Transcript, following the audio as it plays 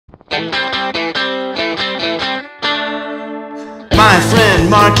friend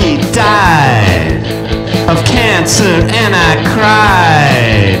Marky died of cancer and I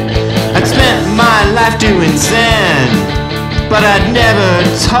cried. I'd spent my life doing Zen, but I'd never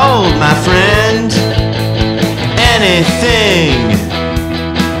told my friend anything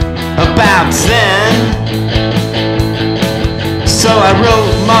about Zen. So I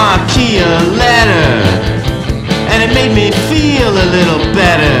wrote Marky a letter, and it made me feel a little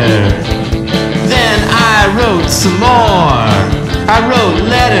better. Then I wrote some more. I wrote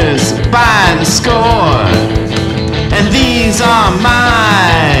letters by the score, and these are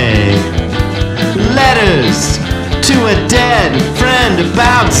my letters to a dead friend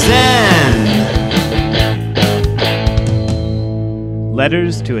about Zen.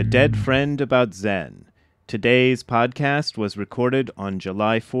 Letters to a Dead Friend About Zen. Today's podcast was recorded on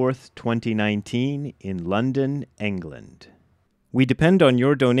July 4th, 2019 in London, England. We depend on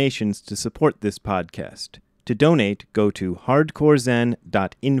your donations to support this podcast. To donate, go to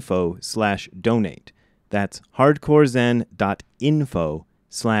hardcorezen.info/donate. That's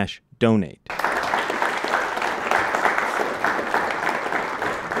hardcorezen.info/donate.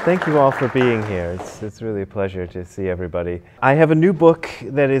 Thank you all for being here. It's really a pleasure to see everybody. I have a new book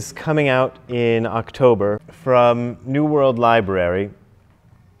that is coming out in October from New World Library,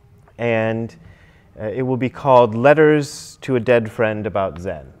 and it will be called Letters to a Dead Friend About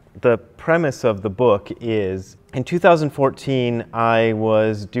Zen. The premise of the book is, in 2014, I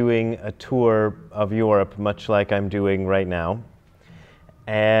was doing a tour of Europe, much like I'm doing right now.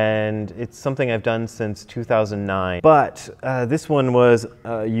 And it's something I've done since 2009. But this one was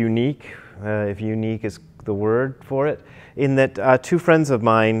unique, if unique is the word for it, in that two friends of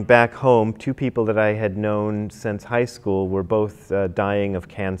mine back home, two people that I had known since high school, were both dying of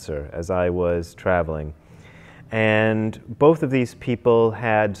cancer as I was traveling. And both of these people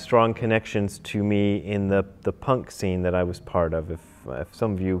had strong connections to me in the punk scene that I was part of. If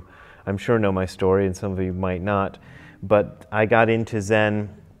some of you, I'm sure, know my story, and some of you might not. But I got into Zen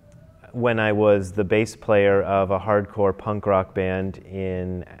when I was the bass player of a hardcore punk rock band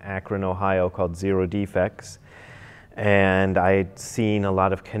in Akron, Ohio called Zero Defects. And I'd seen a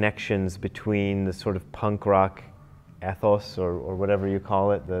lot of connections between the sort of punk rock ethos, or whatever you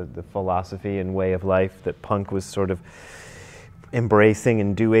call it, the philosophy and way of life that punk was sort of embracing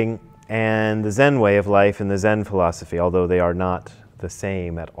and doing, and the Zen way of life and the Zen philosophy, although they are not the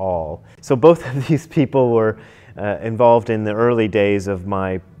same at all. So both of these people were involved in the early days of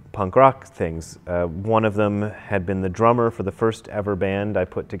my punk rock things. One of them had been the drummer for the first ever band I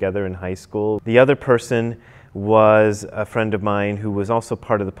put together in high school. The other person was a friend of mine who was also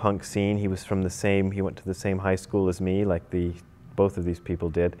part of the punk scene. He was from he went to the same high school as me, like both of these people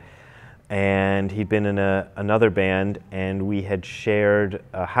did. And he'd been in another band, and we had shared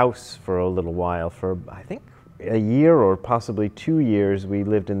a house for a little while. For, I think, a year or possibly 2 years, we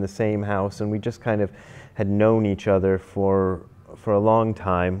lived in the same house, and we just kind of had known each other for a long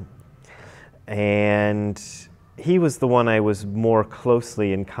time. And he was the one I was more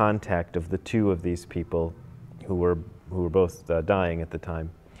closely in contact of the two of these people who were both dying at the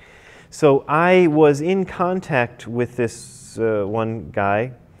time. So I was in contact with this one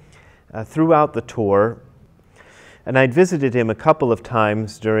guy throughout the tour, and I'd visited him a couple of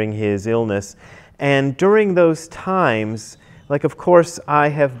times during his illness. And during those times, like, of course, I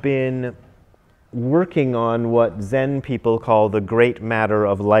have been working on what Zen people call the great matter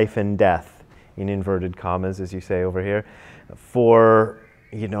of life and death, in inverted commas, as you say over here, for,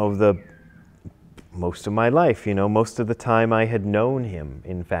 most of my life. Most of the time I had known him,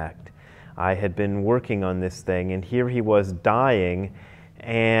 in fact. I had been working on this thing, and here he was dying,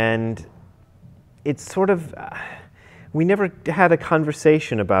 and it's sort of, we never had a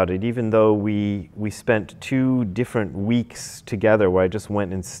conversation about it, even though we spent 2 different weeks together where I just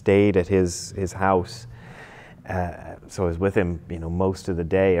went and stayed at his house. So I was with him, most of the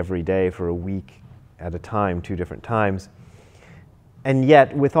day, every day for a week at a time, 2 different times. And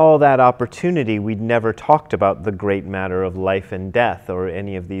yet, with all that opportunity, we'd never talked about the great matter of life and death, or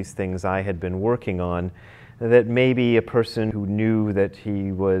any of these things I had been working on, that maybe a person who knew that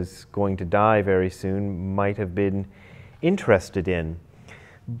he was going to die very soon might have been interested in.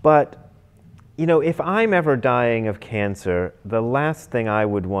 But, if I'm ever dying of cancer, the last thing I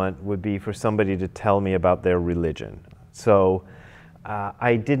would want would be for somebody to tell me about their religion. So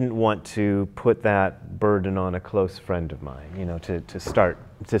I didn't want to put that burden on a close friend of mine, to start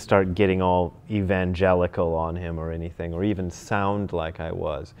getting all evangelical on him or anything, or even sound like I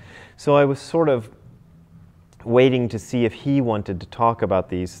was. So I was sort of waiting to see if he wanted to talk about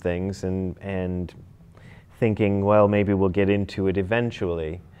these things, and thinking, well, maybe we'll get into it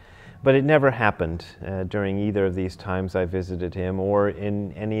eventually. But it never happened during either of these times I visited him, or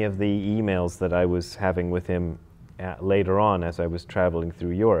in any of the emails that I was having with him later on as I was traveling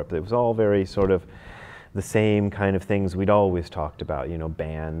through Europe. It was all very sort of the same kind of things we'd always talked about, you know,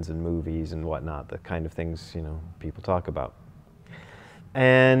 bands and movies and whatnot, the kind of things, you know, people talk about.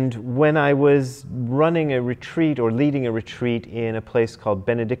 And when I was running a retreat or leading a retreat in a place called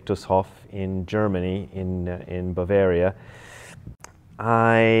Benediktushof in Germany, in Bavaria,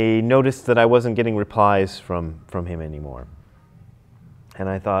 I noticed that I wasn't getting replies from him anymore. And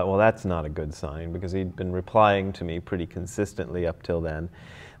I thought, well, that's not a good sign, because he'd been replying to me pretty consistently up till then.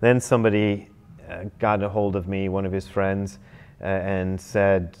 Then somebody got a hold of me, one of his friends, and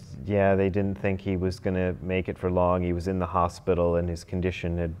said, yeah, they didn't think he was going to make it for long. He was in the hospital and his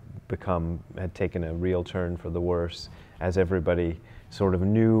condition had taken a real turn for the worse, as everybody sort of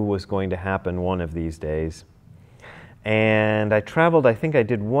knew was going to happen one of these days. And I traveled, I think I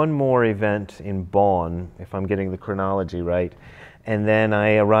did one more event in Bonn, if I'm getting the chronology right. And then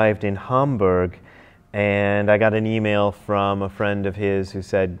I arrived in Hamburg, and I got an email from a friend of his who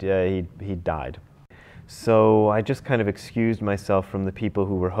said he died. So I just kind of excused myself from the people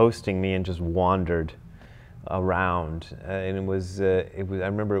who were hosting me and just wandered around. And it was I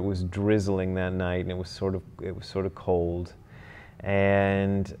remember it was drizzling that night, and it was sort of cold.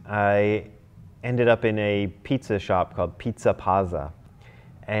 And I ended up in a pizza shop called Pizza Pazza.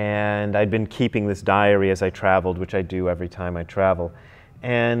 And I'd been keeping this diary as I traveled, which I do every time I travel.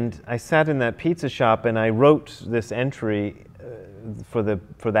 And I sat in that pizza shop and I wrote this entry for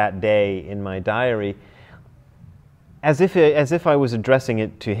that day in my diary as if I was addressing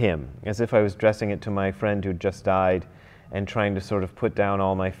it to him, as if I was addressing it to my friend who just died, and trying to sort of put down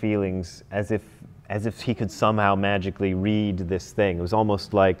all my feelings as if he could somehow magically read this thing. It was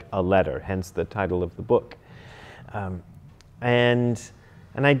almost like a letter, hence the title of the book. And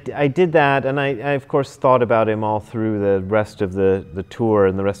I did that, and I of course thought about him all through the rest of the tour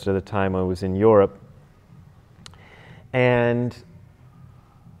and the rest of the time I was in Europe. And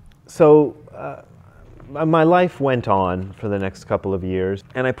so my life went on for the next couple of years,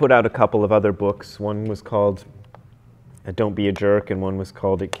 and I put out a couple of other books. One was called Don't Be a Jerk, and one was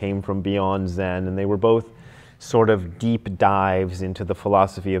called It Came From Beyond Zen, and they were both sort of deep dives into the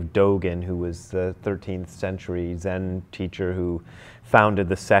philosophy of Dogen, who was the 13th century Zen teacher who founded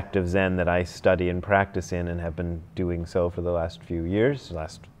the sect of Zen that I study and practice in, and have been doing so for the last few years,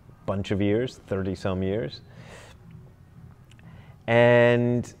 last bunch of years, 30-some years.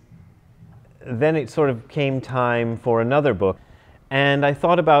 And then it sort of came time for another book. And I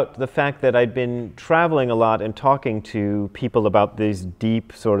thought about the fact that I'd been traveling a lot and talking to people about these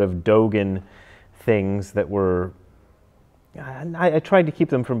deep sort of Dogen things that were, I tried to keep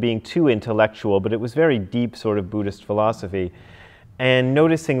them from being too intellectual, but it was very deep sort of Buddhist philosophy. And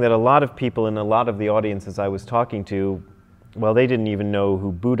noticing that a lot of people in a lot of the audiences I was talking to, well, they didn't even know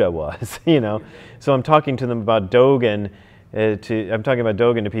who Buddha was, you know. So I'm talking to them about Dogen, I'm talking about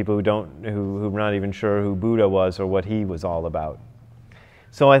Dogen to people who are not even sure who Buddha was or what he was all about.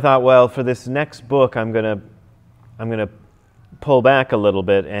 So I thought, well, for this next book, I'm gonna pull back a little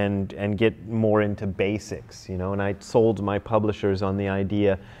bit and get more into basics, you know. And I sold my publishers on the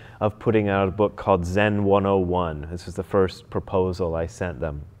idea of putting out a book called Zen 101. This was the first proposal I sent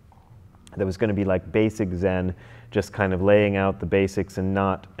them. That was going to be like basic Zen, just kind of laying out the basics and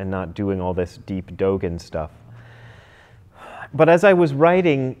not doing all this deep Dogen stuff. But as I was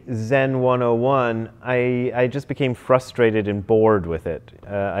writing Zen 101, I just became frustrated and bored with it.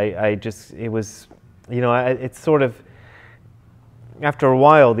 It was, you know, it's sort of, after a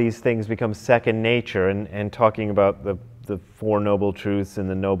while, these things become second nature, and talking about the Four Noble Truths and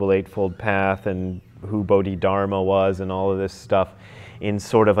the Noble Eightfold Path and who Bodhidharma was and all of this stuff in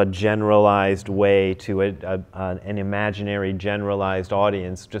sort of a generalized way to an imaginary generalized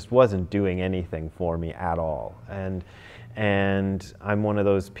audience just wasn't doing anything for me at all. And I'm one of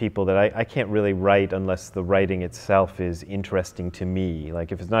those people that I can't really write unless the writing itself is interesting to me.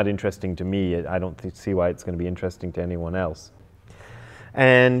 Like, if it's not interesting to me, I don't see why it's going to be interesting to anyone else.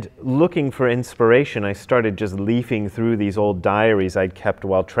 And looking for inspiration, I started just leafing through these old diaries I'd kept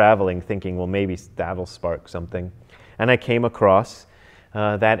while traveling, thinking, well, maybe that'll spark something. And I came across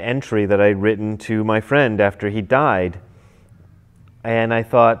that entry that I'd written to my friend after he died. And I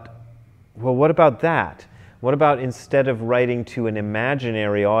thought, well, what about that? What about, instead of writing to an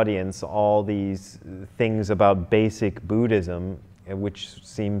imaginary audience all these things about basic Buddhism, which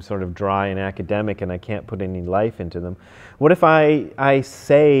seem sort of dry and academic and I can't put any life into them, what if I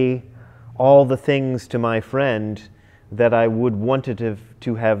say all the things to my friend that I would wanted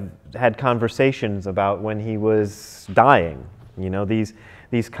to have had conversations about when he was dying? You know, these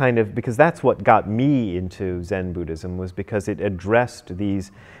these kind of, because that's what got me into Zen Buddhism, was because it addressed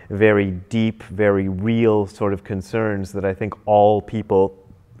these very deep, very real sort of concerns that I think all people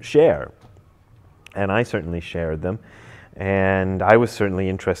share. And I certainly shared them. And I was certainly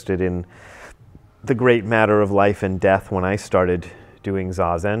interested in the great matter of life and death when I started doing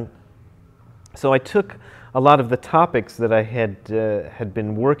Zazen. So I took a lot of the topics that I had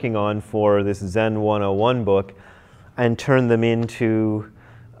been working on for this Zen 101 book and turned them into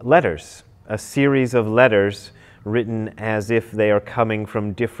letters, a series of letters written as if they are coming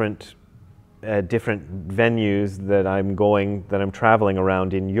from different venues that I'm traveling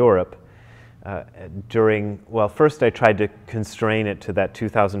around in Europe. First I tried to constrain it to that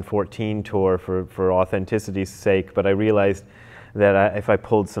 2014 tour for authenticity's sake, but I realized that if I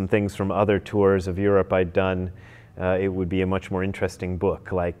pulled some things from other tours of Europe I'd done, it would be a much more interesting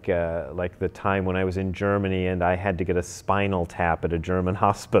book, like the time when I was in Germany and I had to get a spinal tap at a German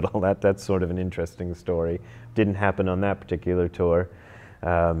hospital. That's sort of an interesting story. Didn't happen on that particular tour.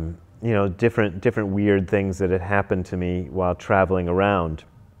 Different weird things that had happened to me while traveling around.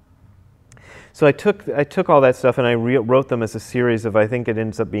 So I took all that stuff and I wrote them as a series of, I think it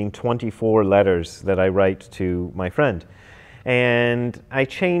ends up being 24 letters that I write to my friend. And I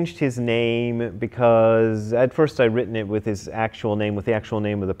changed his name because at first I'd written it with his actual name, with the actual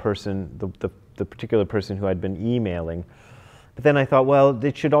name of the person, the particular person who I'd been emailing. But then I thought, well,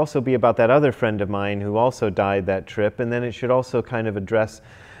 it should also be about that other friend of mine who also died that trip, and then it should also kind of address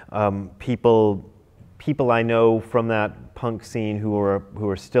people I know from that punk scene who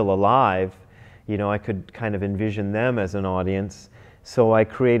are still alive. I could kind of envision them as an audience. So I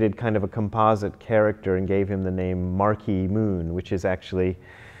created kind of a composite character and gave him the name Marky Moon, which is actually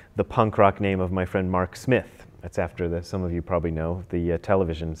the punk rock name of my friend Mark Smith. That's after some of you probably know, the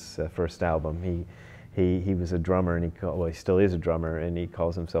Television's first album. He was a drummer, and he still is a drummer, and he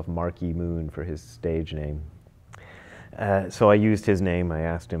calls himself Marky Moon for his stage name. So I used his name. I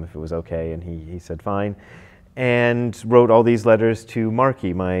asked him if it was okay, and he said fine, and wrote all these letters to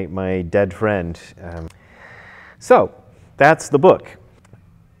Marky, my dead friend. So that's the book.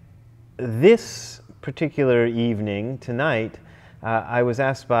 This particular evening, tonight, I was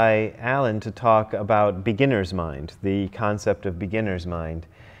asked by Alan to talk about beginner's mind, the concept of beginner's mind.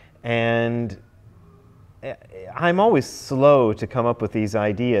 And I'm always slow to come up with these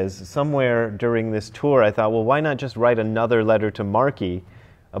ideas. Somewhere during this tour, I thought, well, why not just write another letter to Marky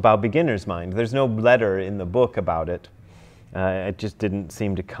about beginner's mind? There's no letter in the book about it. It just didn't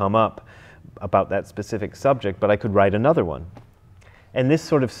seem to come up about that specific subject, but I could write another one. And this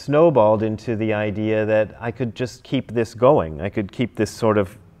sort of snowballed into the idea that I could just keep this going. I could keep this sort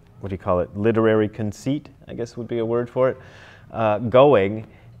of, literary conceit, I guess would be a word for it, going,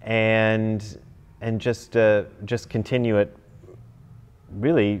 and just continue it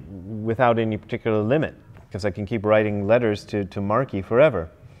really without any particular limit, because I can keep writing letters to Marky forever.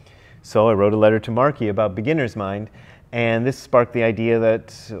 So I wrote a letter to Marky about beginner's mind, and this sparked the idea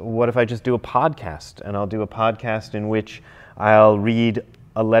that what if I just do a podcast? And I'll do a podcast in which I'll read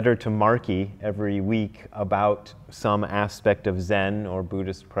a letter to Marky every week about some aspect of Zen or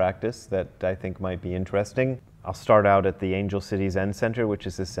Buddhist practice that I think might be interesting. I'll start out at the Angel City Zen Center, which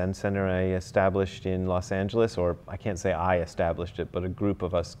is a Zen center I established in Los Angeles, or I can't say I established it, but a group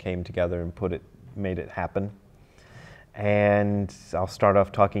of us came together and made it happen. And I'll start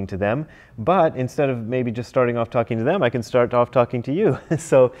off talking to them, but instead of maybe just starting off talking to them, I can start off talking to you.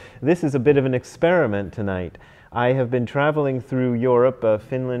 So this is a bit of an experiment tonight. I have been traveling through Europe,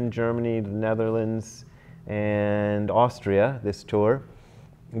 Finland, Germany, the Netherlands, and Austria, this tour,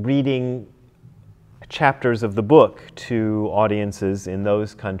 reading chapters of the book to audiences in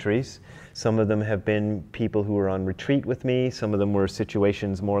those countries. Some of them have been people who were on retreat with me. Some of them were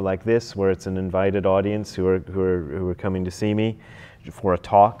situations more like this, where it's an invited audience who are coming to see me for a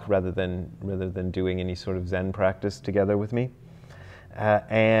talk rather than doing any sort of Zen practice together with me.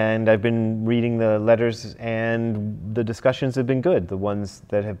 And I've been reading the letters, and the discussions have been good, the ones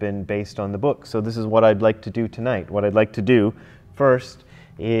that have been based on the book. So this is what I'd like to do tonight. What I'd like to do first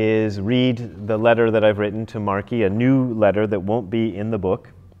is read the letter that I've written to Marky, a new letter that won't be in the book,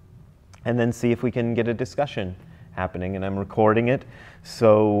 and then see if we can get a discussion happening. And I'm recording it,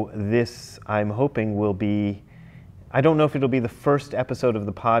 so this, I'm hoping, will be, I don't know if it'll be the first episode of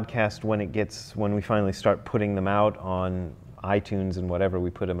the podcast when we finally start putting them out on iTunes and whatever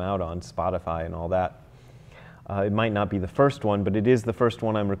we put them out on, Spotify and all that. It might not be the first one, but it is the first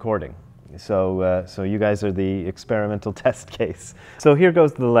one I'm recording. So you guys are the experimental test case. So here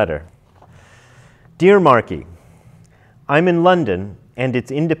goes the letter. Dear Marky, I'm in London, and it's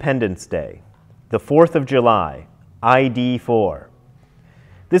Independence Day, the 4th of July, ID4.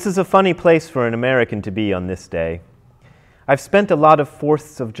 This is a funny place for an American to be on this day. I've spent a lot of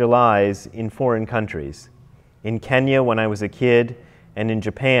 4th of Julys in foreign countries, in Kenya when I was a kid, and in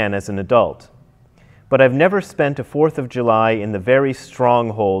Japan as an adult. But I've never spent a 4th of July in the very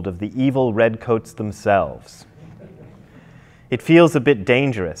stronghold of the evil redcoats themselves. It feels a bit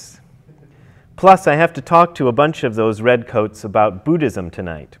dangerous. Plus, I have to talk to a bunch of those redcoats about Buddhism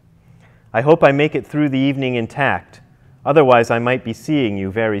tonight. I hope I make it through the evening intact. Otherwise, I might be seeing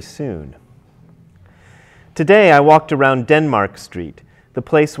you very soon. Today, I walked around Denmark Street, the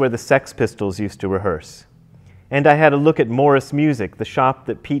place where the Sex Pistols used to rehearse. And I had a look at Morris Music, the shop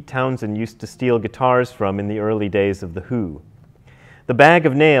that Pete Townsend used to steal guitars from in the early days of The Who. The Bag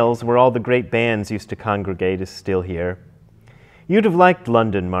of Nails, where all the great bands used to congregate, is still here. You'd have liked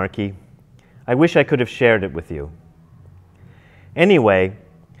London, Marky. I wish I could have shared it with you. Anyway,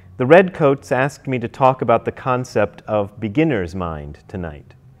 the Redcoats asked me to talk about the concept of beginner's mind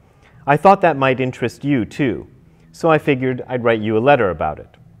tonight. I thought that might interest you too, so I figured I'd write you a letter about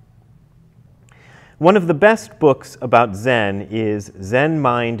it. One of the best books about Zen is Zen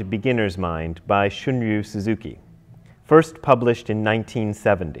Mind, Beginner's Mind by Shunryu Suzuki, first published in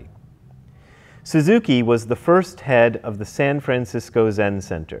 1970. Suzuki was the first head of the San Francisco Zen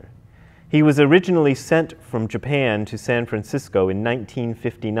Center. He was originally sent from Japan to San Francisco in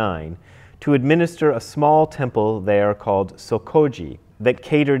 1959 to administer a small temple there called Sokoji that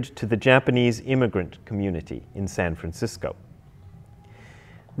catered to the Japanese immigrant community in San Francisco.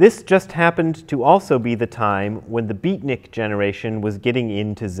 This just happened to also be the time when the beatnik generation was getting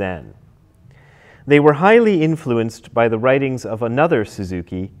into Zen. They were highly influenced by the writings of another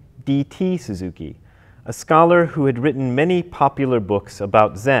Suzuki, D.T. Suzuki, a scholar who had written many popular books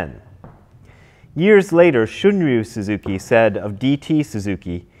about Zen. Years later, Shunryu Suzuki said of D.T.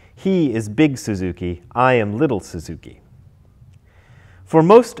 Suzuki, "He is Big Suzuki, I am Little Suzuki." For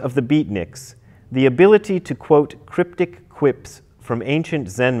most of the beatniks, the ability to quote cryptic quips from ancient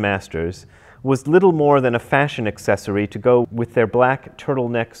Zen masters was little more than a fashion accessory to go with their black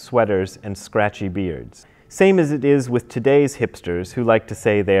turtleneck sweaters and scratchy beards. Same as it is with today's hipsters who like to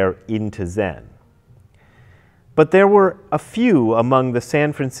say they're into Zen. But there were a few among the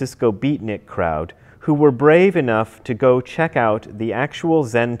San Francisco beatnik crowd who were brave enough to go check out the actual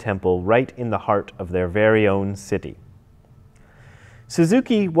Zen temple right in the heart of their very own city.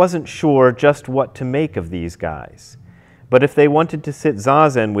 Suzuki wasn't sure just what to make of these guys, but if they wanted to sit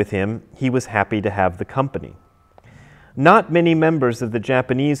zazen with him, he was happy to have the company. Not many members of the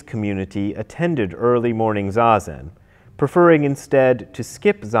Japanese community attended early morning zazen, preferring instead to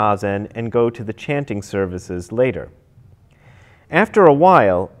skip zazen and go to the chanting services later. After a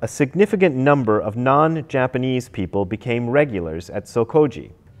while, a significant number of non-Japanese people became regulars at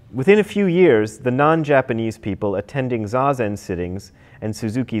Sokoji. Within a few years, the non-Japanese people attending zazen sittings and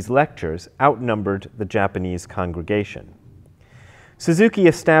Suzuki's lectures outnumbered the Japanese congregation. Suzuki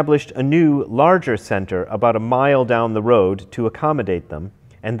established a new, larger center about a mile down the road to accommodate them,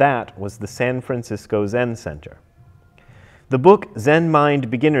 and that was the San Francisco Zen Center. The book Zen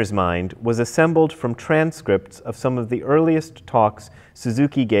Mind, Beginner's Mind was assembled from transcripts of some of the earliest talks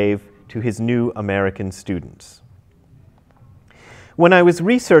Suzuki gave to his new American students. When I was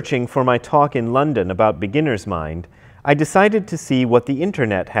researching for my talk in London about beginner's mind, I decided to see what the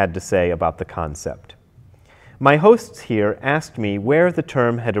internet had to say about the concept. My hosts here asked me where the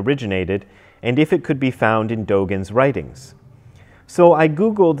term had originated and if it could be found in Dogen's writings. So I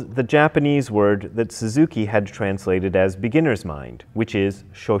Googled the Japanese word that Suzuki had translated as beginner's mind, which is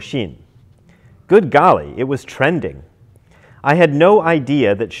shoshin. Good golly, it was trending. I had no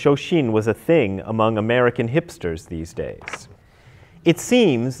idea that shoshin was a thing among American hipsters these days. It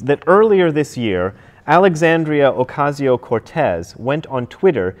seems that earlier this year, Alexandria Ocasio-Cortez went on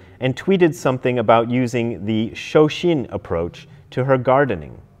Twitter and tweeted something about using the shoshin approach to her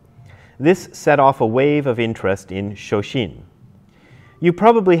gardening. This set off a wave of interest in shoshin. You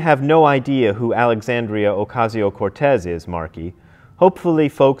probably have no idea who Alexandria Ocasio-Cortez is, Marky. Hopefully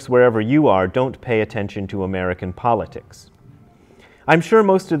folks wherever you are don't pay attention to American politics. I'm sure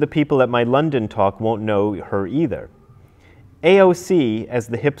most of the people at my London talk won't know her either. AOC, as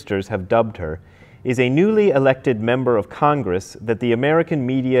the hipsters have dubbed her, is a newly elected member of Congress that the American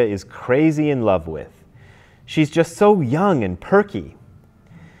media is crazy in love with. She's just so young and perky.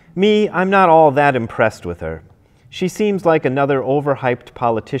 Me, I'm not all that impressed with her. She seems like another overhyped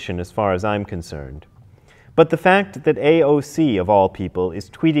politician as far as I'm concerned. But the fact that AOC, of all people, is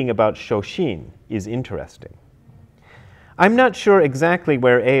tweeting about shoshin is interesting. I'm not sure exactly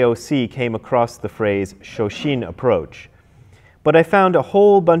where AOC came across the phrase shoshin approach, but I found a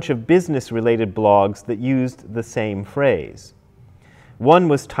whole bunch of business-related blogs that used the same phrase. One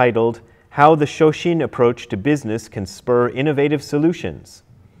was titled, "How the Shoshin Approach to Business Can Spur Innovative Solutions."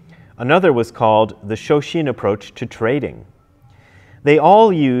 Another was called "The Shoshin Approach to Trading." They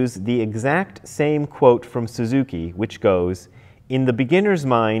all use the exact same quote from Suzuki, which goes, "In the beginner's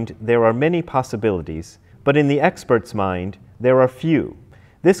mind, there are many possibilities, but in the expert's mind, there are few."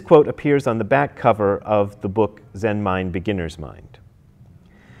 This quote appears on the back cover of the book Zen Mind, Beginner's Mind.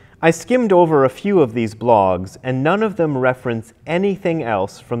 I skimmed over a few of these blogs, and none of them reference anything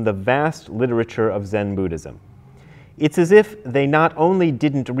else from the vast literature of Zen Buddhism. It's as if they not only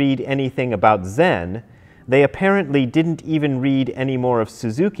didn't read anything about Zen, they apparently didn't even read any more of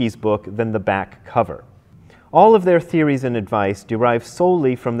Suzuki's book than the back cover. All of their theories and advice derive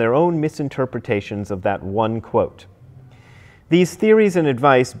solely from their own misinterpretations of that one quote. These theories and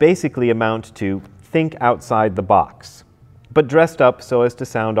advice basically amount to think outside the box, but dressed up so as to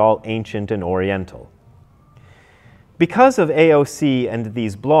sound all ancient and oriental. Because of AOC and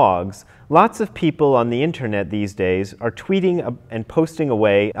these blogs, lots of people on the internet these days are tweeting and posting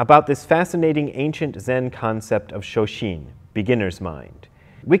away about this fascinating ancient Zen concept of Shoshin, beginner's mind.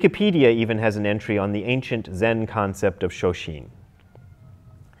 Wikipedia even has an entry on the ancient Zen concept of Shoshin.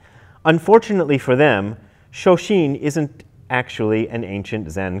 Unfortunately for them, Shoshin isn't actually an ancient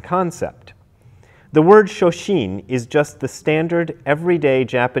Zen concept. The word Shoshin is just the standard everyday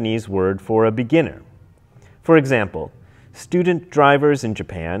Japanese word for a beginner. For example, student drivers in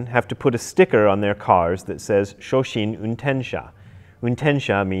Japan have to put a sticker on their cars that says Shoshin Untensha.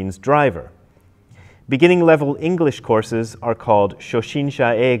 Untensha means driver. Beginning level English courses are called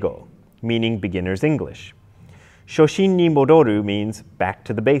Shoshinsha Eigo, meaning beginner's English. Shoshin ni modoru means back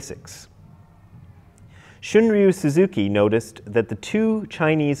to the basics. Shunryu Suzuki noticed that the two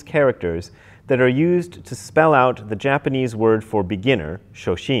Chinese characters that are used to spell out the Japanese word for beginner,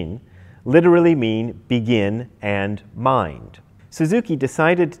 Shoshin, literally mean begin and mind. Suzuki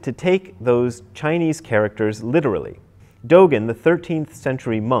decided to take those Chinese characters literally. Dogen, the 13th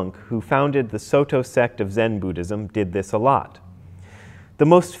century monk who founded the Soto sect of Zen Buddhism, did this a lot. The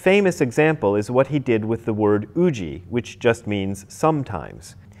most famous example is what he did with the word uji, which just means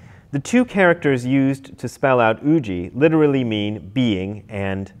sometimes. The two characters used to spell out uji literally mean being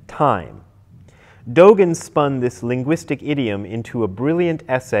and time. Dogen spun this linguistic idiom into a brilliant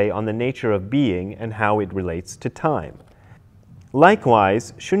essay on the nature of being and how it relates to time.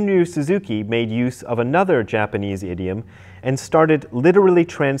 Likewise, Shunryu Suzuki made use of another Japanese idiom and started literally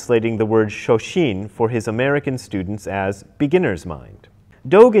translating the word Shoshin for his American students as beginner's mind.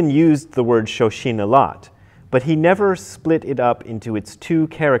 Dogen used the word Shoshin a lot, but he never split it up into its two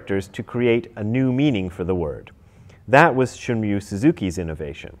characters to create a new meaning for the word. That was Shunryu Suzuki's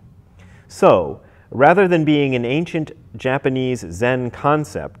innovation. So, rather than being an ancient Japanese Zen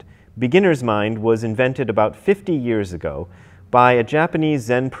concept, beginner's mind was invented about 50 years ago by a Japanese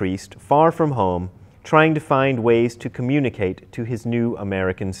Zen priest far from home trying to find ways to communicate to his new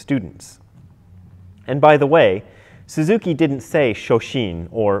American students. And by the way, Suzuki didn't say Shoshin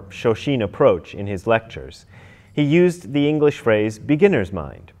or Shoshin approach in his lectures. He used the English phrase beginner's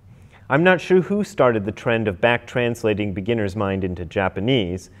mind. I'm not sure who started the trend of back-translating beginner's mind into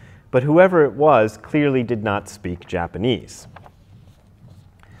Japanese, but whoever it was clearly did not speak Japanese.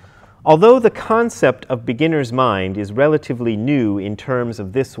 Although the concept of beginner's mind is relatively new in terms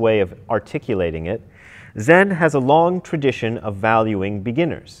of this way of articulating it, Zen has a long tradition of valuing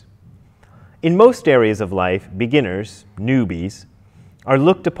beginners. In most areas of life, beginners, newbies, are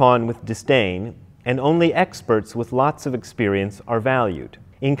looked upon with disdain, and only experts with lots of experience are valued.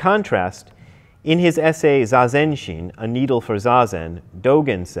 In contrast, in his essay Zazenshin, A Needle for Zazen,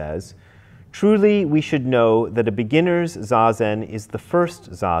 Dogen says, "Truly we should know that a beginner's Zazen is the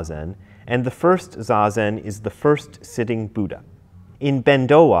first Zazen, and the first Zazen is the first sitting Buddha." In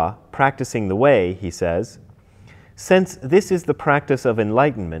Bendowa, Practicing the Way, he says, "Since this is the practice of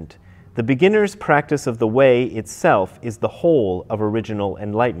enlightenment, the beginner's practice of the way itself is the whole of original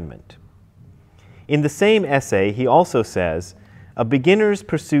enlightenment." In the same essay, he also says, "A beginner's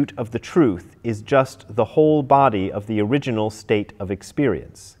pursuit of the truth is just the whole body of the original state of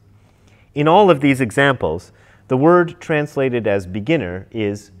experience." In all of these examples, the word translated as beginner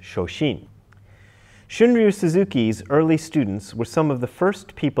is Shoshin. Shunryu Suzuki's early students were some of the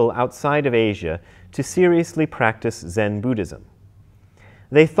first people outside of Asia to seriously practice Zen Buddhism.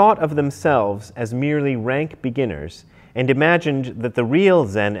 They thought of themselves as merely rank beginners and imagined that the real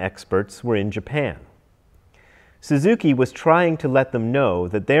Zen experts were in Japan. Suzuki was trying to let them know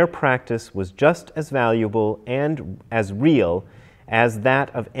that their practice was just as valuable and as real as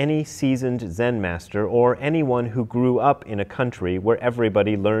that of any seasoned Zen master or anyone who grew up in a country where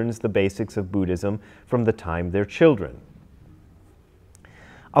everybody learns the basics of Buddhism from the time they're children.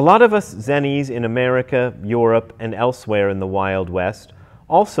 A lot of us Zenis in America, Europe, and elsewhere in the Wild West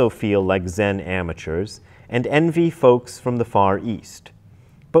also feel like Zen amateurs and envy folks from the Far East.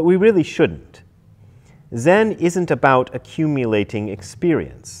 But we really shouldn't. Zen isn't about accumulating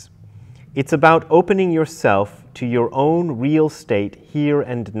experience. It's about opening yourself to your own real state here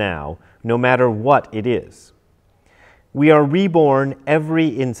and now, no matter what it is. We are reborn every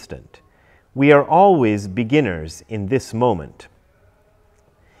instant. We are always beginners in this moment.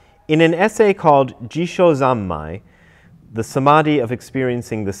 In an essay called Jisho Zammai, The Samadhi of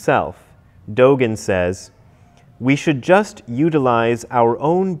Experiencing the Self, Dogen says, "We should just utilize our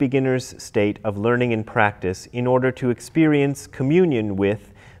own beginner's state of learning and practice in order to experience communion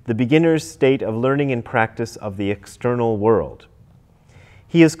with the beginner's state of learning and practice of the external world."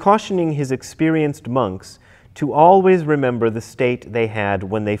 He is cautioning his experienced monks to always remember the state they had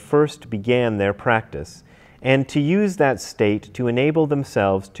when they first began their practice, and to use that state to enable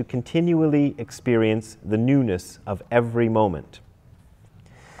themselves to continually experience the newness of every moment.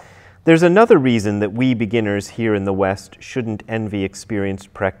 There's another reason that we beginners here in the West shouldn't envy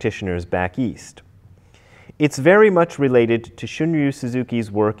experienced practitioners back east. It's very much related to Shunryu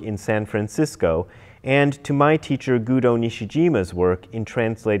Suzuki's work in San Francisco and to my teacher Gudo Nishijima's work in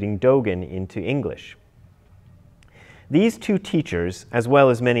translating Dogen into English. These two teachers, as well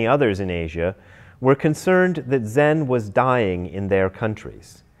as many others in Asia, were concerned that Zen was dying in their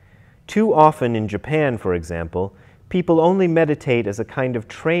countries. Too often in Japan, for example, people only meditate as a kind of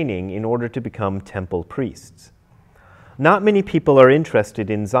training in order to become temple priests. Not many people are interested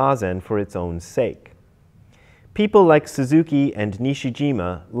in Zazen for its own sake. People like Suzuki and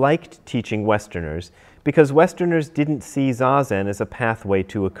Nishijima liked teaching Westerners because Westerners didn't see Zazen as a pathway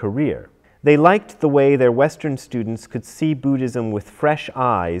to a career. They liked the way their Western students could see Buddhism with fresh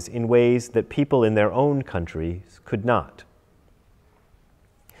eyes in ways that people in their own countries could not.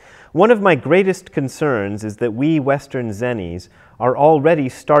 One of my greatest concerns is that we Western Zenis are already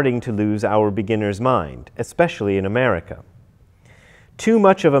starting to lose our beginner's mind, especially in America. Too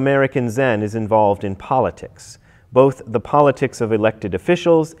much of American Zen is involved in politics, both the politics of elected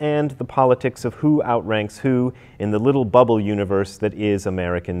officials and the politics of who outranks who in the little bubble universe that is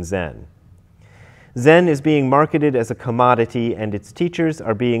American Zen. Zen is being marketed as a commodity, and its teachers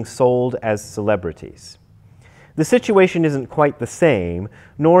are being sold as celebrities. The situation isn't quite the same,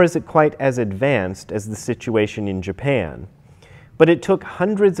 nor is it quite as advanced as the situation in Japan. But it took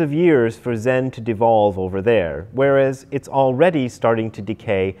hundreds of years for Zen to devolve over there, whereas it's already starting to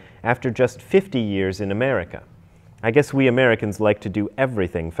decay after just 50 years in America. I guess we Americans like to do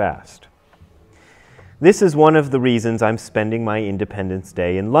everything fast. This is one of the reasons I'm spending my Independence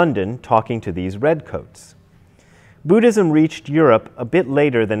Day in London talking to these redcoats. Buddhism reached Europe a bit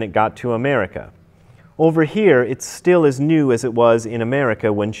later than it got to America. Over here, it's still as new as it was in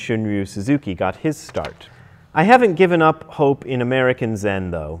America when Shunryu Suzuki got his start. I haven't given up hope in American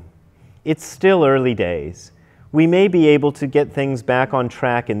Zen, though. It's still early days. We may be able to get things back on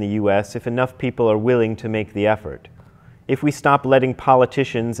track in the US if enough people are willing to make the effort. If we stop letting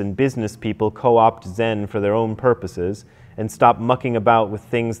politicians and business people co-opt Zen for their own purposes and stop mucking about with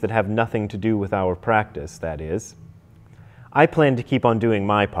things that have nothing to do with our practice, that is. I plan to keep on doing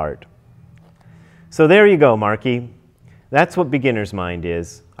my part. So there you go, Marky. That's what beginner's mind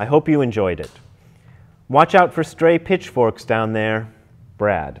is. I hope you enjoyed it. Watch out for stray pitchforks down there.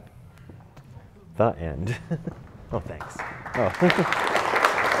 Brad. The end. Oh, thanks. Oh.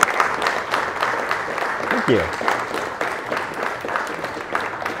 Thank you.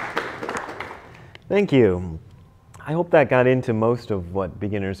 Thank you. I hope that got into most of what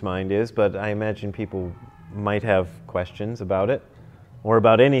beginner's mind is, but I imagine people might have questions about it, or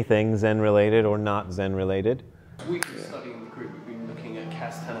about anything Zen-related or not Zen-related. We've been studying the group, we've been looking at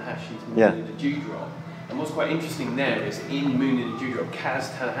Kaz Tanahashi's Moon in the Dewdrop. And what's quite interesting there is in Moon in the Dewdrop,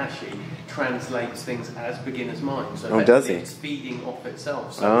 Kaz Tanahashi translates things as beginner's mind. So does he? It's feeding off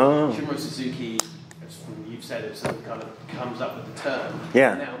itself. So Shunryu Suzuki, as you've said, it sort of kind of comes up with the term.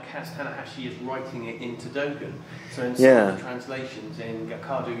 Yeah. Now Kaz Tanahashi is writing it into Dogen. So in some of the translations in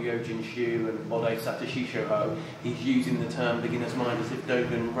Gakkadu Yojin Shu and Bodai Sata Shishoho, he's using the term beginner's mind as if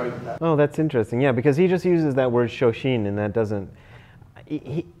Dogen wrote that. Oh, that's interesting. Yeah, because he just uses that word Shoshin, and that doesn't...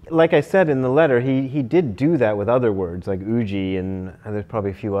 like I said in the letter, he did do that with other words, like uji, and there's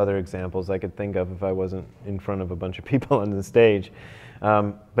probably a few other examples I could think of if I wasn't in front of a bunch of people on the stage.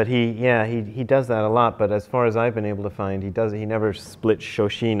 But he does that a lot, but as far as I've been able to find, he never split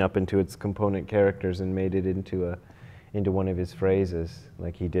Shoshin up into its component characters and made it into one of his phrases,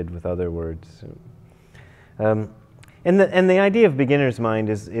 like he did with other words. And the idea of beginner's mind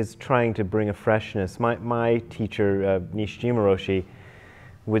is trying to bring a freshness. My teacher, Nishijima Roshi,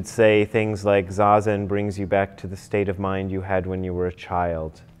 would say things like Zazen brings you back to the state of mind you had when you were a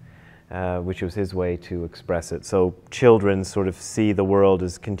child, which was his way to express it. So children sort of see the world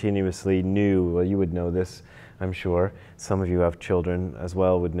as continuously new. Well, you would know this, I'm sure. Some of you have children as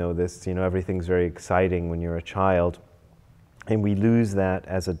well would know this. You know, everything's very exciting when you're a child. And we lose that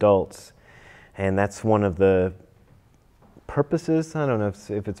as adults. And that's one of the purposes. I don't know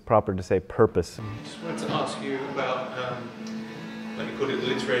if it's proper to say purpose. I just wanted to ask you about, like you called it, the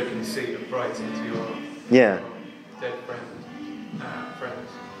literary conceit of writing to your dead friends.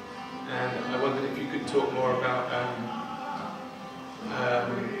 And I wondered if you could talk more about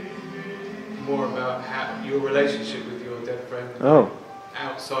how your relationship with your dead friend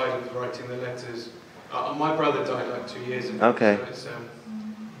outside of writing the letters. My brother died like 2 years ago. Okay. So it's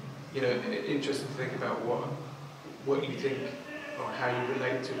you know, interesting to think about what you think or how you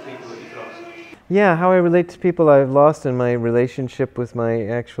relate to people that you've lost. Yeah, how I relate to people I've lost and my relationship with my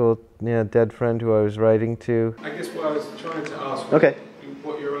actual dead friend who I was writing to. I guess what I was trying to ask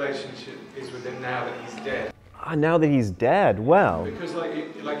what your relationship is with him now that he's dead. Now that he's dead, well. Because like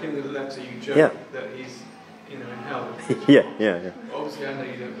in the letter you joke that he's in hell. Yeah. Obviously I know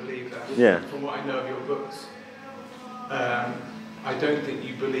you don't believe that. Yeah. From what I know of your books, I don't think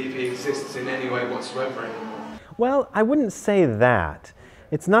you believe he exists in any way whatsoever anymore. Well, I wouldn't say that.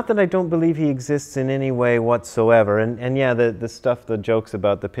 It's not that I don't believe he exists in any way whatsoever. And yeah, the stuff, the jokes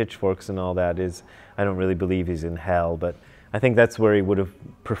about the pitchforks and all that is, I don't really believe he's in hell, but I think that's where he would have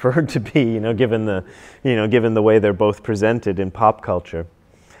preferred to be, given the way they're both presented in pop culture.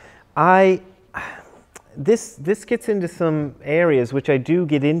 This gets into some areas which I do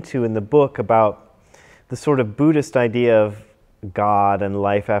get into in the book about the sort of Buddhist idea of God and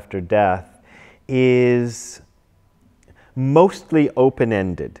life after death is mostly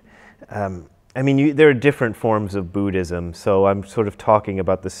open-ended. I mean, there are different forms of Buddhism, so I'm sort of talking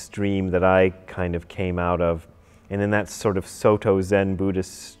about the stream that I kind of came out of. And in that sort of Soto Zen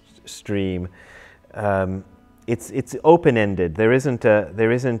Buddhist stream, it's open-ended. There isn't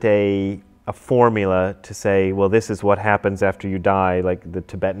a formula to say, well, this is what happens after you die, like the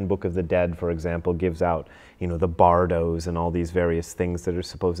Tibetan Book of the Dead, for example, gives out, the bardos and all these various things that are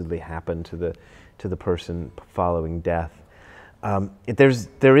supposedly happen to the person following death.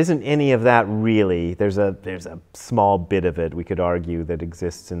 There isn't any of that really. There's a small bit of it, we could argue, that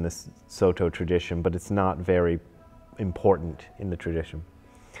exists in this Soto tradition, but it's not very important in the tradition.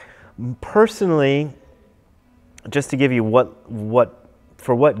 Personally, just to give you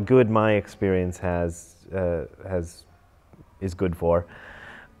for what good my experience is good for,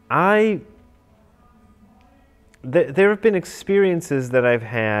 there have been experiences that I've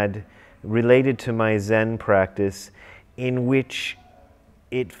had related to my Zen practice in which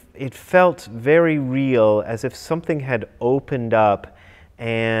it felt very real, as if something had opened up,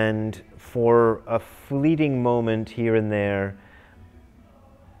 and for a fleeting moment here and there,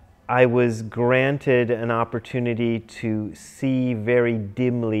 I was granted an opportunity to see very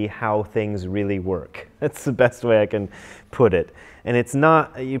dimly how things really work. That's the best way I can put it. And it's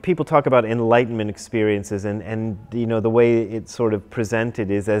not, people talk about enlightenment experiences, and the way it's sort of presented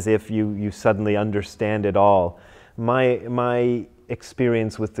is as if you suddenly understand it all. My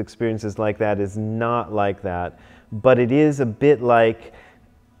experience with experiences like that is not like that, but it is a bit like,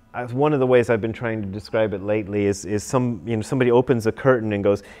 one of the ways I've been trying to describe it lately is somebody opens a curtain and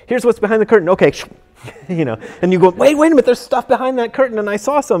goes, here's what's behind the curtain, okay, and you go, wait a minute, there's stuff behind that curtain and I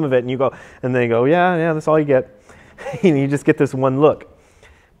saw some of it, and you go, and they go, yeah, that's all you get. You just get this one look.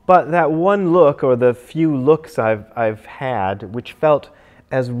 But that one look, or the few looks I've had, which felt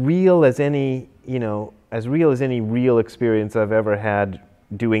as real as any, real experience I've ever had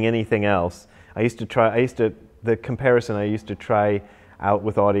doing anything else. The comparison I used to try out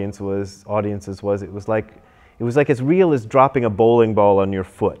with audiences was it was like as real as dropping a bowling ball on your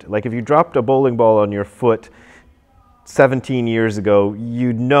foot. Like if you dropped a bowling ball on your foot 17 years ago,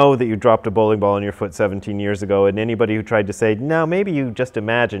 you'd know that you dropped a bowling ball on your foot 17 years ago, and anybody who tried to say, no, maybe you just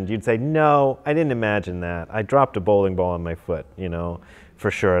imagined, you'd say, no, I didn't imagine that. I dropped a bowling ball on my foot,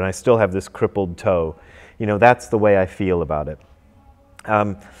 for sure, and I still have this crippled toe. That's the way I feel about it.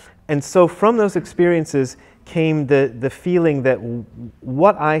 And so from those experiences came the feeling that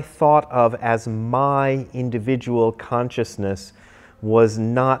what I thought of as my individual consciousness was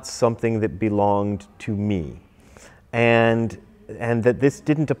not something that belonged to me. And that this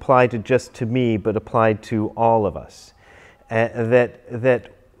didn't apply just to me, but applied to all of us. That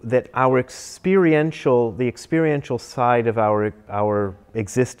our the experiential side of our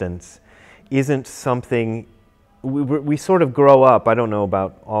existence isn't something, we sort of grow up, I don't know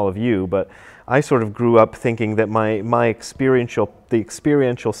about all of you, but I sort of grew up thinking that the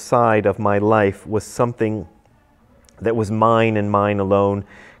experiential side of my life was something that was mine and mine alone,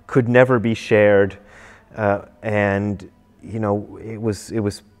 could never be shared, and you know, it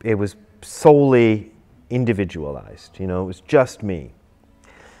was solely individualized. You know, it was just me.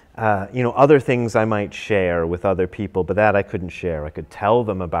 You know, other things I might share with other people, but that I couldn't share. I could tell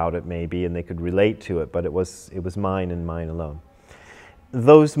them about it maybe, and they could relate to it, but it was mine and mine alone.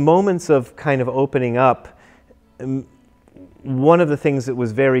 Those moments of kind of opening up, one of the things that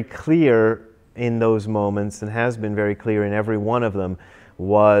was very clear in those moments, and has been very clear in every one of them,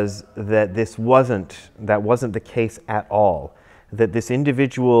 was that that wasn't the case at all. That this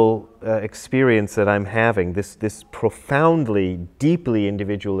individual experience that I'm having, this profoundly, deeply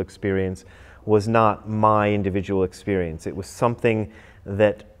individual experience, was not my individual experience. It was something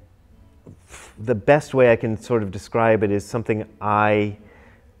that, the best way I can sort of describe it is something I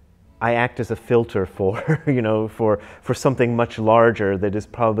act as a filter for, you know, for something much larger that is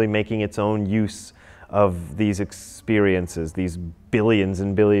probably making its own use of these experiences, these billions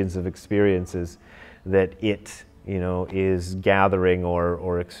and billions of experiences that it, you know, is gathering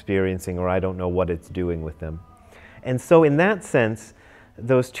or experiencing, or I don't know what it's doing with them. And so in that sense,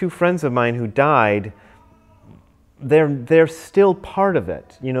 those two friends of mine who died, they're still part of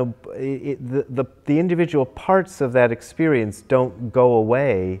it. You know, the individual parts of that experience don't go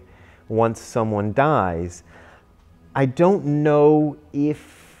away once someone dies. I don't know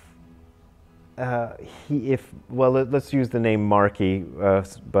well, let's use the name Marky,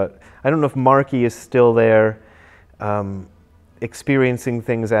 but I don't know if Marky is still there experiencing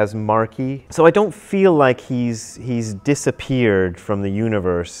things as Marky. So I don't feel like he's disappeared from the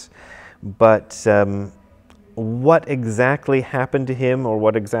universe, but what exactly happened to him, or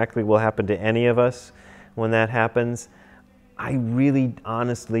what exactly will happen to any of us when that happens, I really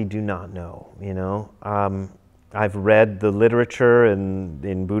honestly do not know, you know. I've read the literature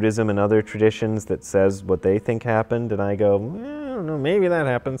in Buddhism and other traditions that says what they think happened, and I go, I don't know, maybe that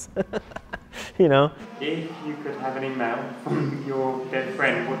happens. You know? If you could have an email from your dead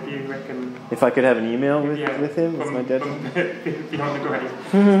friend, what do you reckon? If I could have an email with him, with my dead friend? Beyond the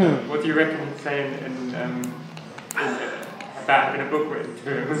grave. What do you reckon he'd say about having a book written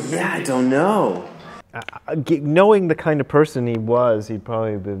to him? Yeah, I don't know. Knowing the kind of person he was, he'd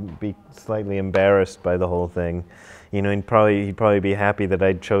probably be slightly embarrassed by the whole thing. You know, he'd probably be happy that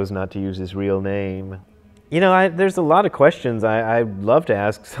I chose not to use his real name. You know, there's a lot of questions I'd love to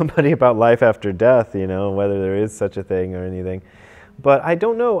ask somebody about life after death, you know, whether there is such a thing or anything. But I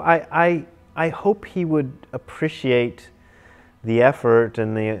don't know. I hope he would appreciate the effort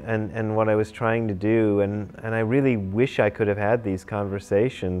and what I was trying to do, and I really wish I could have had these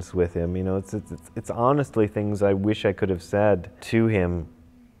conversations with him. You know, it's honestly things I wish I could have said to him.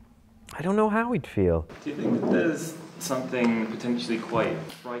 I don't know how he'd feel. Do you think that there's something potentially quite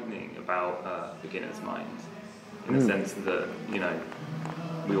frightening about a beginner's mind, in the sense that, you know,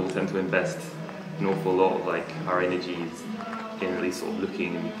 we all tend to invest an awful lot of like our energies in at least sort of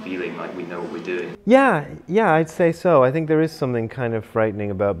looking and feeling like we know what we're doing? Yeah, I'd say so. I think there is something kind of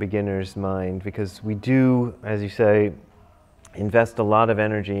frightening about beginner's mind, because we do, as you say, invest a lot of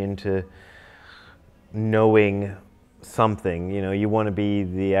energy into knowing something. You know, you want to be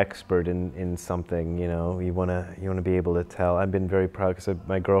the expert in something. You know, you want to be able to tell. I've been very proud because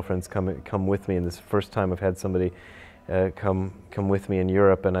my girlfriend's come with me, and this is the first time I've had somebody come with me in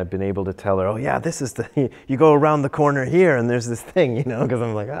Europe, and I've been able to tell her, oh yeah, this is you go around the corner here and there's this thing, you know, because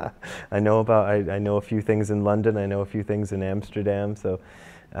I'm like, I know a few things in London, I know a few things in Amsterdam, so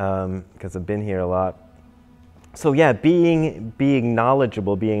because I've been here a lot. So yeah, being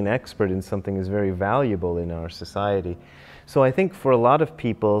knowledgeable, being an expert in something is very valuable in our society. So I think for a lot of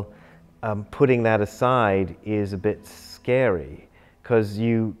people, putting that aside is a bit scary, because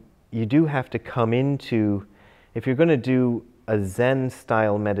you do have to come into, if you're going to do a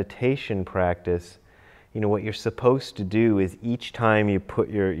Zen-style meditation practice, you know, what you're supposed to do is each time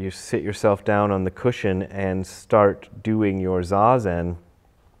you sit yourself down on the cushion and start doing your Zazen,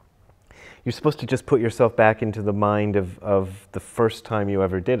 you're supposed to just put yourself back into the mind of the first time you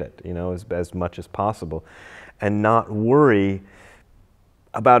ever did it, you know, as much as possible, and not worry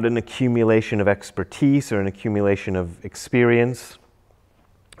about an accumulation of expertise or an accumulation of experience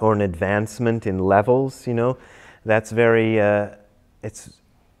or an advancement in levels, you know. That's very,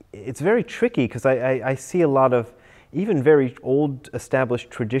 it's very tricky, because I see a lot of, even very old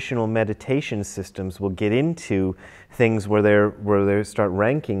established traditional meditation systems will get into things where they start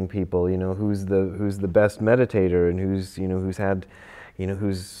ranking people, you know, who's the best meditator, and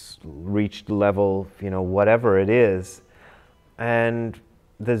who's reached level, you know, whatever it is. And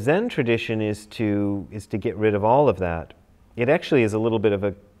the Zen tradition is to get rid of all of that. It actually is a little bit of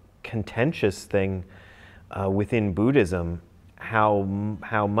a contentious thing within Buddhism,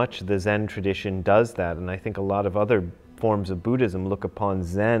 how much the Zen tradition does that, and I think a lot of other forms of Buddhism look upon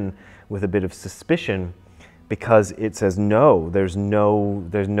Zen with a bit of suspicion, because it says no, there's no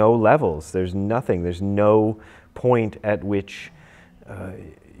levels, there's nothing, there's no point at which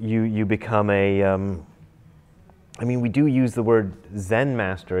you become a. I mean, we do use the word Zen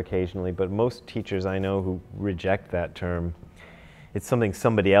master occasionally, but most teachers I know who reject that term. It's something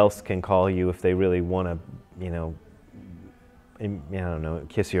somebody else can call you if they really want to, I don't know,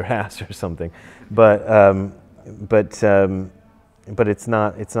 kiss your ass or something. But it's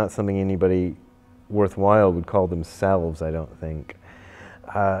not something anybody worthwhile would call themselves, I don't think.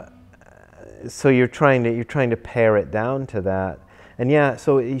 So you're trying to pare it down to that, and yeah.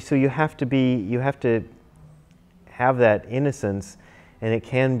 So you have to have that innocence, and it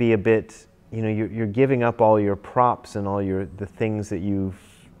can be a bit. You're giving up all your props and all the things that you've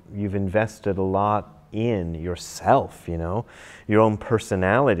invested a lot in yourself. Your own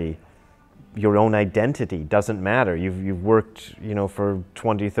personality. Your own identity doesn't matter. You've worked, for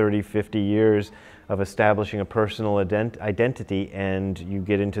 20, 30, 50 years of establishing a personal identity, and you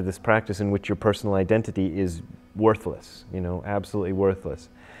get into this practice in which your personal identity is worthless, absolutely worthless.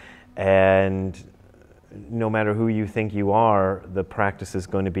 And no matter who you think you are, the practice is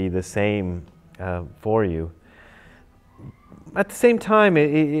going to be the same for you. At the same time,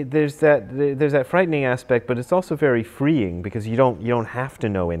 there's that frightening aspect, but it's also very freeing, because you don't have to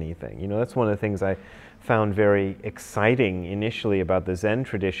know anything. That's one of the things I found very exciting initially about the Zen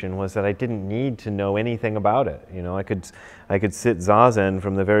tradition, was that I didn't need to know anything about it. I could sit zazen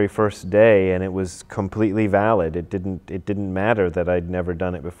from the very first day, and it was completely valid. It didn't matter that I'd never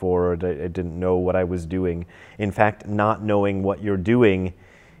done it before, or that I didn't know what I was doing. In fact, not knowing what you're doing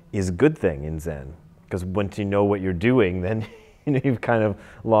is a good thing in Zen, because once you know what you're doing, then you've kind of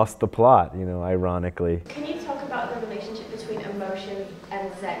lost the plot, ironically. Can you talk about the relationship between emotion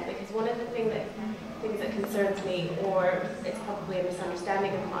and Zen? Because one of the things that concerns me, or it's probably a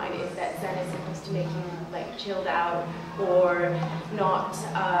misunderstanding of mine, is that Zen is supposed to make you chilled out, or not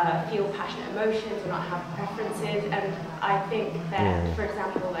feel passionate emotions, or not have preferences. And I think that, for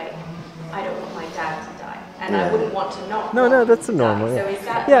example, I don't want my dad to die, and I wouldn't want to not. No, that's a normal. So is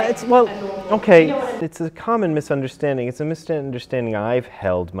that it's well, a normal, okay. It's a common misunderstanding. It's a misunderstanding I've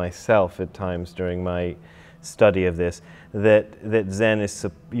held myself at times during my study of this, that Zen is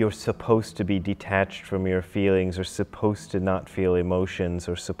you're supposed to be detached from your feelings, or supposed to not feel emotions,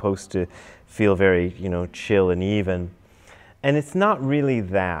 or supposed to feel very chill and even, and it's not really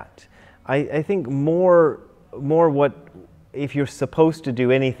that. I think more what. If you're supposed to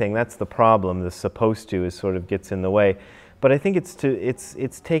do anything, that's the problem. The supposed to is sort of gets in the way. But I think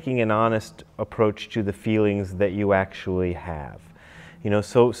it's taking an honest approach to the feelings that you actually have.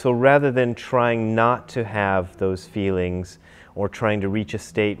 So rather than trying not to have those feelings, or trying to reach a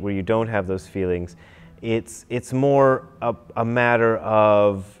state where you don't have those feelings, it's more a matter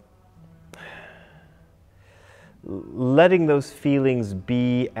of letting those feelings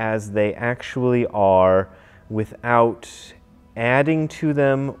be as they actually are, without adding to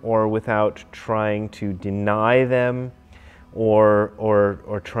them, or without trying to deny them,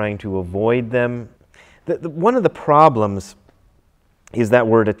 or trying to avoid them. One of the problems is that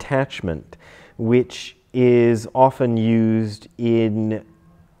word attachment, which is often used in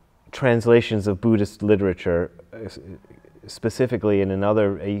translations of Buddhist literature, specifically and in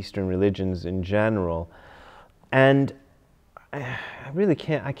other Eastern religions in general. And I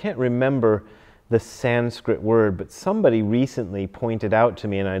can't remember the Sanskrit word, but somebody recently pointed out to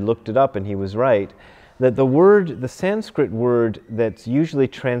me, and I looked it up, and he was right, that the Sanskrit word that's usually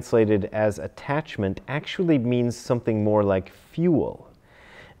translated as attachment actually means something more like fuel.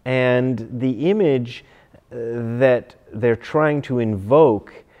 And the image that they're trying to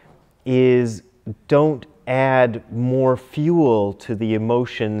invoke is, don't add more fuel to the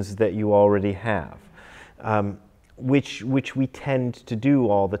emotions that you already have, which we tend to do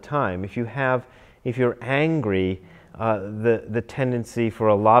all the time. If you're angry, the tendency for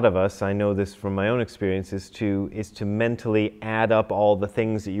a lot of us, I know this from my own experience, is to mentally add up all the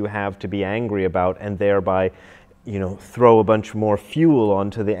things that you have to be angry about, and thereby, throw a bunch more fuel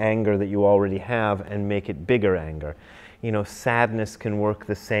onto the anger that you already have and make it bigger anger. Sadness can work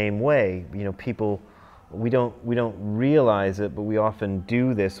the same way. People, we don't realize it, but we often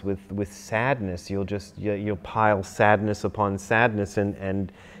do this with sadness. You'll pile sadness upon sadness,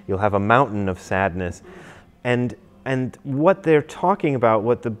 and you'll have a mountain of sadness. And And what they're talking about,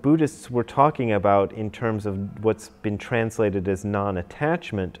 what the Buddhists were talking about in terms of what's been translated as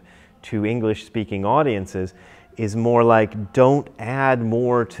non-attachment to English-speaking audiences, is more like, don't add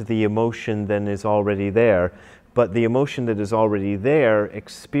more to the emotion than is already there, but the emotion that is already there,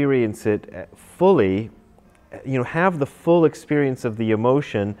 experience it fully, have the full experience of the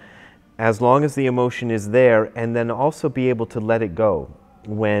emotion as long as the emotion is there, and then also be able to let it go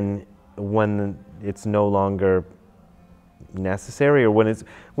when it's no longer necessary, or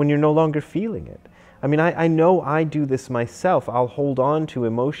when you're no longer feeling it. I mean, I know I do this myself. I'll hold on to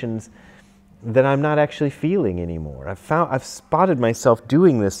emotions that I'm not actually feeling anymore. I've spotted myself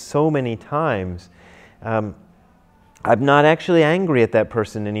doing this so many times. I'm not actually angry at that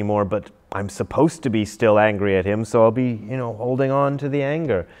person anymore, but I'm supposed to be still angry at him, so I'll be, holding on to the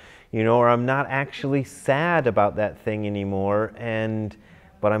anger. Or I'm not actually sad about that thing anymore,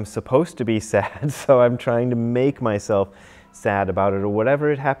 but I'm supposed to be sad, so I'm trying to make myself sad about it, or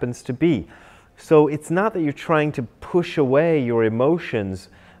whatever it happens to be. So it's not that you're trying to push away your emotions,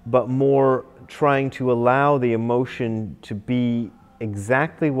 but more trying to allow the emotion to be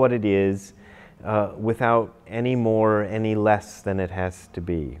exactly what it is, without any more, any less than it has to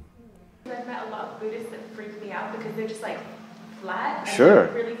be. I've met a lot of Buddhists that freak me out because they're just like flat. Sure.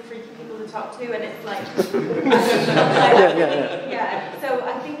 And they're really freaky people to talk to, and it's like, yeah. So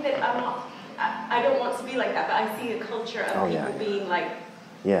I think that I don't want to be like that, but I see a culture of people being like,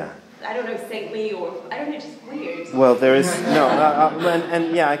 I don't know, saintly, or I don't know, just weird. Well, there is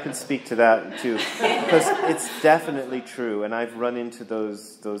and I can speak to that too, because it's definitely true. And I've run into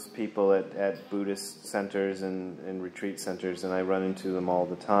those people at Buddhist centers and retreat centers, and I run into them all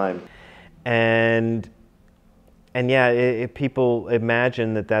the time. And people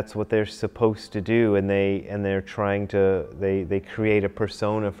imagine that that's what they're supposed to do, and they're trying to they create a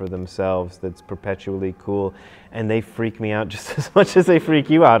persona for themselves that's perpetually cool, and they freak me out just as much as they freak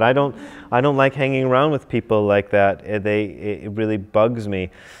you out. I don't like hanging around with people like that. It really bugs me,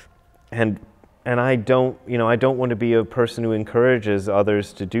 and I don't want to be a person who encourages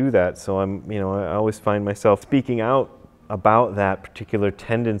others to do that. So I always find myself speaking out about that particular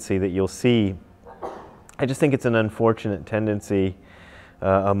tendency that you'll see. I just think it's an unfortunate tendency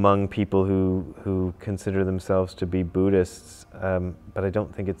among people who consider themselves to be Buddhists, but I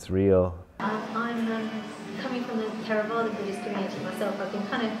don't think it's real. I'm coming from the Theravada Buddhist community myself. I can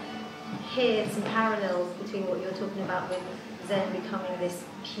kind of hear some parallels between what you're talking about with Zen becoming this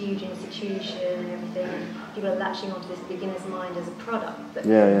huge institution and everything. People are latching onto this beginner's mind as a product that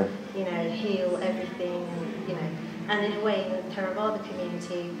can, heal everything, and in a way, in the Theravada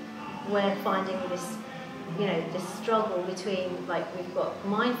community, we're finding this struggle between, like, we've got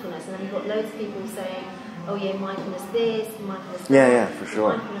mindfulness, and then we've got loads of people saying, oh yeah, mindfulness this, mindfulness that, for sure.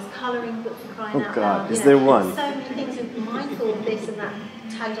 mindfulness colouring books for crying out God, loud. is there one? So many things of mindful this and that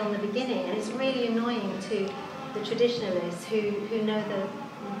tagged on the beginning, and it's really annoying to the traditionalists who know the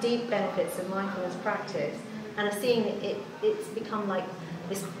deep benefits of mindfulness practice and are seeing it's become like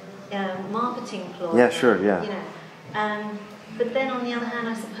this marketing ploy. Yeah, sure, yeah. But then on the other hand,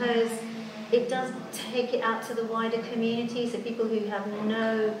 I suppose it does take it out to the wider community, so people who have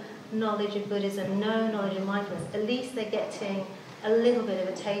no knowledge of Buddhism, no knowledge of mindfulness, at least they're getting a little bit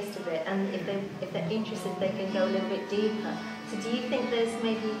of a taste of it, and if they're interested, they can go a little bit deeper. So do you think there's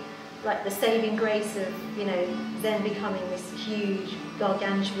maybe like the saving grace of, Zen becoming this huge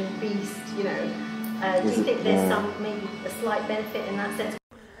gargantuan beast, do you think there's some, maybe a slight benefit in that sense?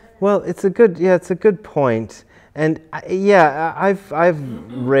 Well, it's a good point. And I've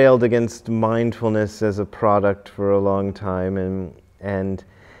railed against mindfulness as a product for a long time, and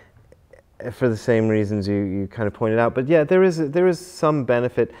for the same reasons you kind of pointed out. But yeah, there is some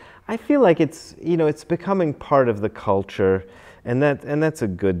benefit. I feel like it's becoming part of the culture, and that's a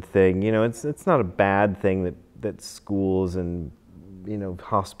good thing. It's not a bad thing that schools and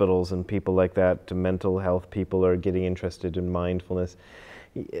hospitals and people like that, mental health people, are getting interested in mindfulness.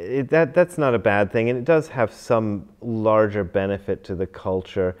 That's not a bad thing, and it does have some larger benefit to the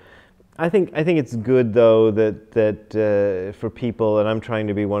culture. I think it's good though that for people, and I'm trying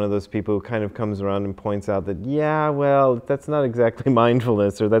to be one of those people who kind of comes around and points out that that's not exactly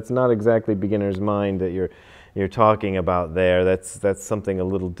mindfulness, or that's not exactly beginner's mind that you're talking about there. That's something a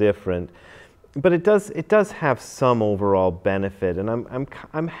little different. But it does have some overall benefit, and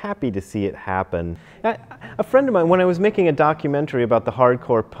I'm happy to see it happen. A friend of mine, when I was making a documentary about the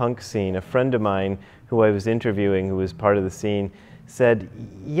hardcore punk scene, a friend of mine who I was interviewing, who was part of the scene, said,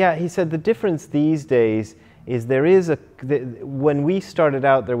 he said the difference these days is when we started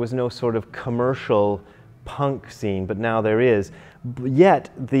out, there was no sort of commercial punk scene, but now there is. Yet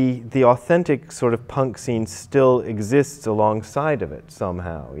the authentic sort of punk scene still exists alongside of it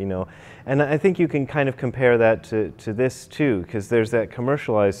somehow, you know. And I think you can kind of compare that to this too, because there's that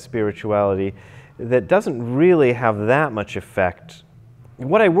commercialized spirituality that doesn't really have that much effect.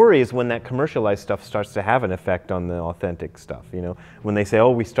 What I worry is when that commercialized stuff starts to have an effect on the authentic stuff, you know. When they say,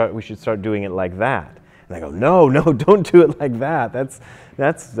 oh, we should start doing it like that. And I go, no, don't do it like that.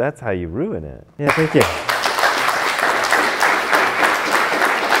 That's how you ruin it. Yeah, thank you.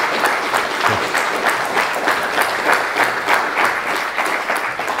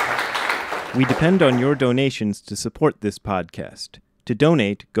 We depend on your donations to support this podcast. To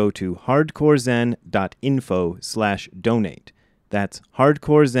donate, go to hardcorezen.info/donate. That's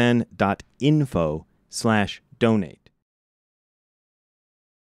hardcorezen.info/donate.